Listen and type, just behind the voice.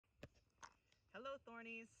Hello,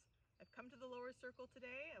 Thornies. I've come to the lower circle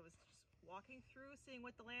today. I was just walking through, seeing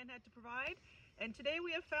what the land had to provide. And today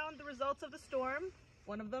we have found the results of the storm.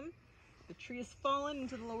 One of them, the tree has fallen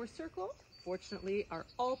into the lower circle. Fortunately, our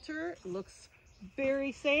altar looks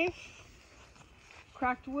very safe.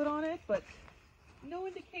 Cracked wood on it, but no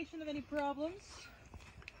indication of any problems.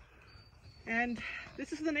 And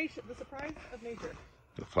this is the surprise of nature.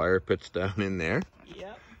 The fire pit's down in there.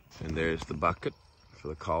 Yep. And there's the bucket for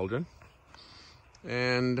the cauldron.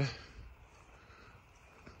 And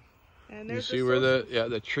you see where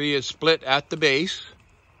the tree is split at the base.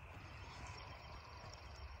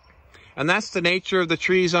 And that's the nature of the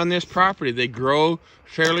trees on this property. They grow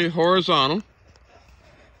fairly horizontal.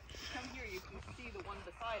 Come here, you can see the one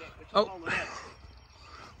beside it, which is all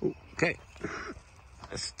the way. Okay.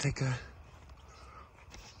 Let's take a...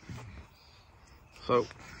 So...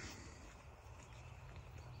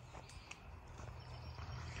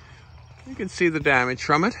 you can see the damage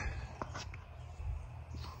from it.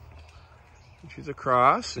 She's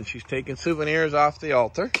across and she's taking souvenirs off the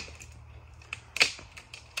altar.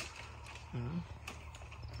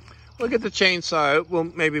 We'll get the chainsaw out. We'll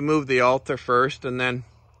maybe move the altar first and then,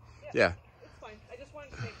 yeah. It's fine. I just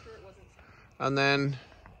wanted to make sure it wasn't. And then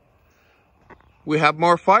we have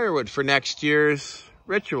more firewood for next year's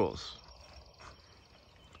rituals.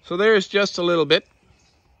 So there's just a little bit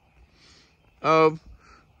of...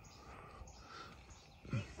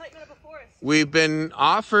 we've been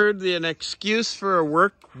offered an excuse for a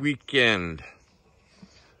work weekend.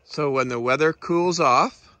 So when the weather cools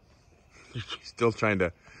off, still trying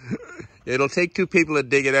to, it'll take two people to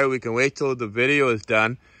dig it out. We can wait till the video is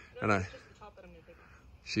done. No, and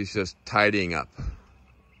she's just tidying up.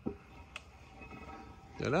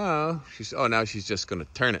 Now she's just going to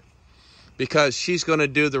turn it. Because she's going to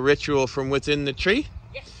do the ritual from within the tree.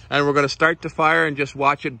 And we're going to start the fire and just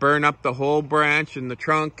watch it burn up the whole branch and the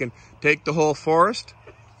trunk and take the whole forest.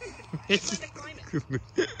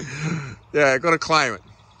 Yeah, going to climb it.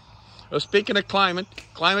 Well, speaking of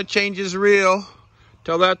climate change is real.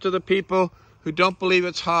 Tell that to the people who don't believe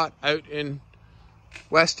it's hot out in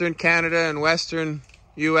Western Canada and Western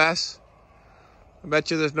US. I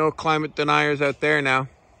bet you there's no climate deniers out there now.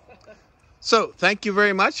 So, thank you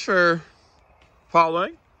very much for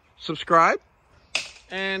following. Subscribe.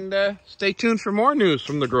 And stay tuned for more news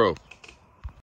from the Grove.